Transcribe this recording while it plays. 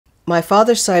My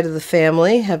father's side of the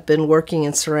family have been working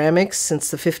in ceramics since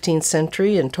the 15th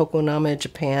century in Tokoname,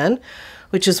 Japan,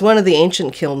 which is one of the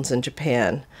ancient kilns in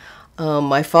Japan.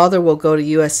 My father will go to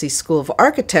u.s.a. School of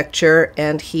Architecture,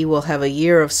 and he will have a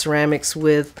year of ceramics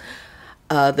with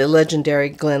the legendary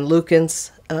Glenn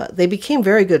Lukens. They became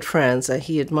very good friends.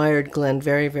 He admired Glenn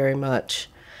very, very much.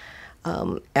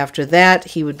 After that,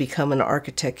 he would become an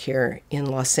architect here in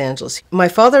Los Angeles. My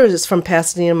father is from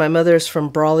Pasadena. My mother is from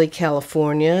Brawley,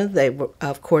 California. They were,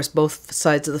 of course, both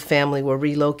sides of the family were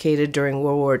relocated during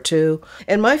World War II.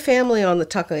 And my family on the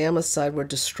Takayama side were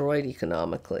destroyed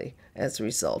economically as a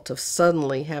result of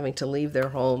suddenly having to leave their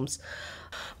homes.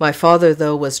 My father,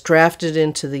 though, was drafted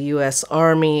into the U.S.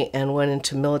 Army and went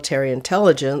into military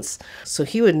intelligence, so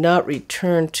he would not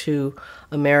return to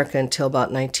America until about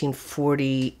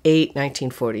 1948,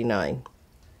 1949.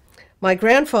 My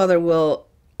grandfather will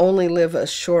only live a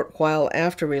short while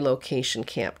after relocation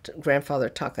camp, Grandfather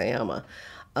Takayama.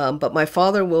 But my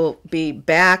father will be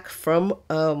back from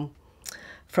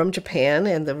Japan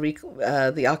and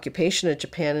the occupation of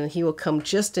Japan, and he will come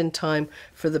just in time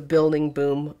for the building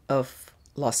boom of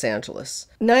Los Angeles.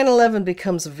 9/11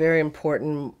 becomes a very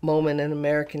important moment in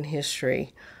American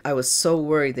history. I was so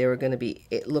worried they were going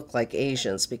to look like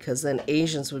Asians, because then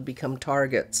Asians would become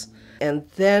targets. And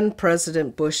then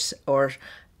President Bush, or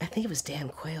I think it was Dan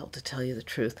Quayle, to tell you the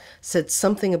truth, said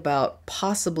something about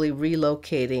possibly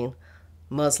relocating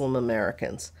Muslim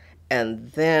Americans.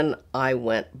 And then I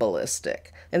went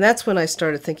ballistic. And that's when I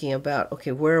started thinking about,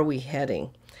 okay, where are we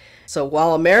heading? So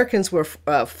while Americans were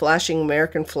flashing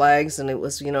American flags, and it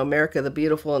was, America the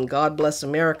Beautiful and God Bless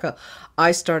America,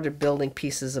 I started building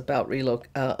pieces about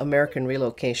American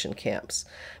relocation camps,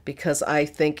 because I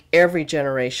think every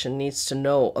generation needs to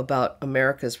know about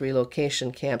America's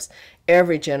relocation camps.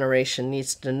 Every generation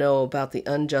needs to know about the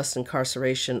unjust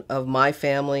incarceration of my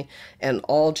family and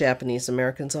all Japanese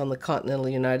Americans on the continental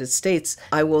United States.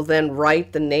 I will then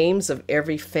write the names of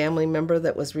every family member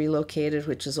that was relocated,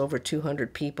 which is over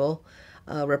 200 people.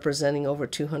 Representing over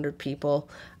 200 people,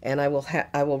 and I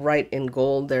will write in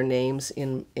gold their names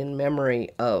in memory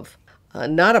of.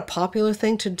 Not a popular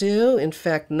thing to do, in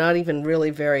fact, not even really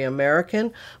very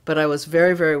American, but I was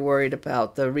very, very worried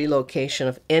about the relocation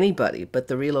of anybody, but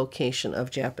the relocation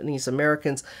of Japanese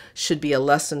Americans should be a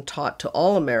lesson taught to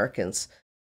all Americans.